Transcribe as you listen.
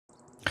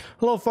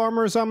Hello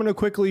farmers, I'm going to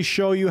quickly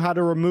show you how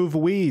to remove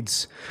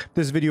weeds. If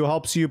this video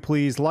helps you,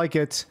 please like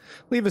it,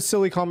 leave a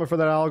silly comment for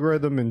that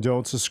algorithm, and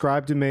don't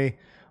subscribe to me.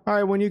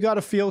 Alright, when you got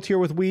a field here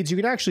with weeds, you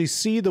can actually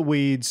see the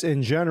weeds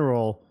in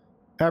general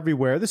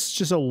everywhere. This is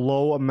just a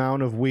low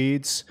amount of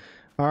weeds.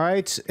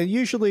 Alright, and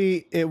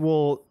usually it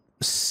will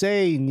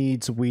say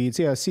needs weeds.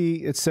 Yeah, see,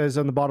 it says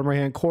on the bottom right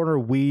hand corner,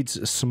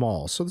 weeds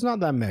small. So there's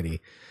not that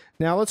many.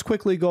 Now let's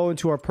quickly go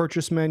into our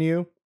purchase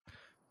menu.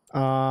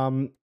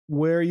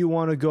 Where you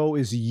want to go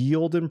is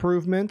yield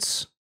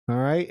improvements. All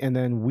right, and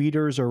then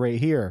weeders are right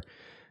here.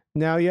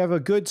 Now you have a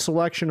good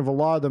selection of a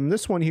lot of them.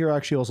 This one here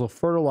actually also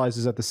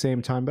fertilizes at the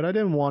same time, but I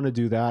didn't want to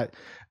do that.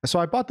 So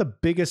I bought the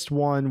biggest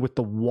one with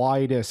the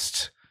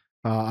widest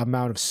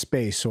amount of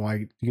space, so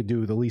I could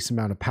do the least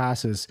amount of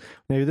passes.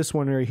 Maybe this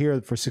one right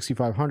here for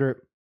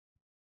 6,500,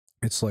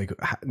 it's like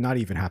not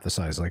even half the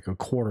size, like a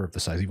quarter of the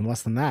size, even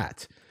less than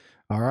that.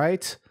 All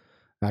right.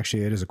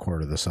 Actually, it is a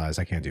quarter of the size.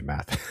 I can't do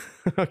math.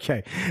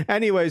 Okay.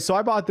 Anyway, so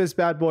I bought this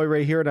bad boy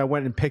right here, and I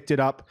went and picked it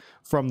up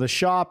from the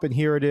shop, and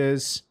here it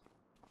is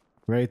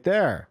right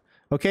there.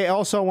 Okay,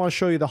 also I want to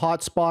show you the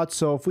hotspots.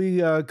 So if we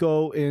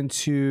go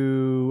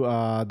into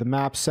the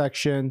map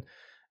section,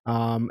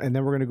 and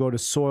then we're going to go to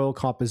soil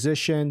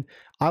composition.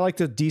 I like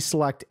to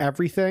deselect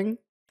everything.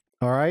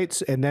 All right,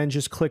 and then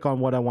just click on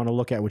what I want to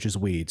look at, which is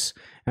weeds.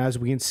 And as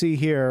we can see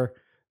here,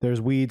 there's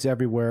weeds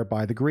everywhere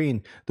by the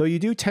green. Though you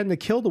do tend to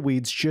kill the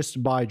weeds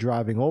just by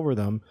driving over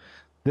them.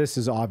 This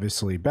is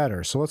obviously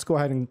better. So let's go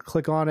ahead and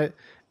click on it.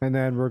 And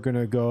then we're going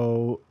to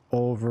go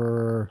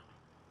over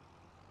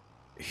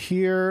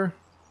here.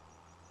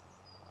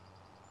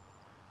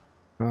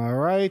 All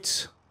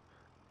right.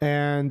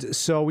 And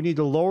so we need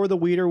to lower the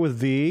weeder with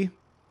V.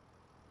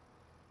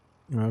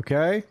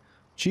 Okay.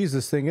 Geez,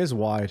 this thing is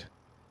wide.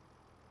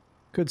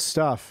 Good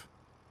stuff.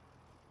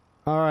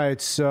 All right,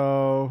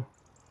 so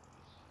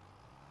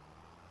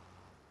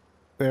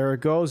there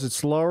it goes.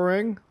 It's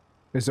lowering.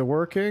 Is it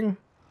working?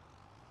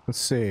 Let's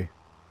see.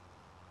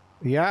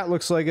 Yeah, it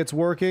looks like it's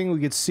working. We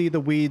can see the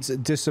weeds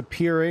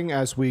disappearing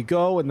as we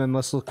go. And then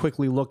let's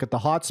quickly look at the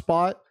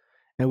hotspot.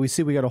 And we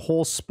see we got a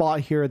whole spot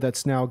here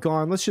that's now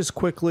gone. Let's just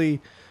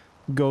quickly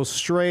go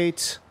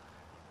straight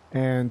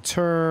and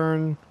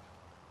turn.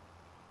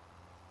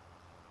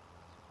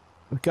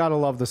 Gotta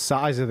love the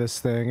size of this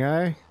thing,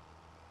 eh?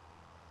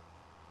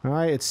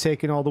 Alright, it's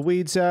taking all the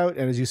weeds out,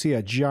 and as you see,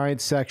 a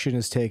giant section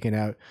is taken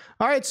out.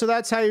 Alright, so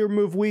that's how you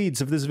remove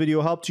weeds. If this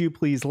video helped you,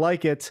 please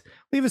like it,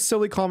 leave a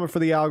silly comment for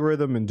the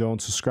algorithm, and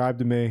don't subscribe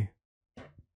to me.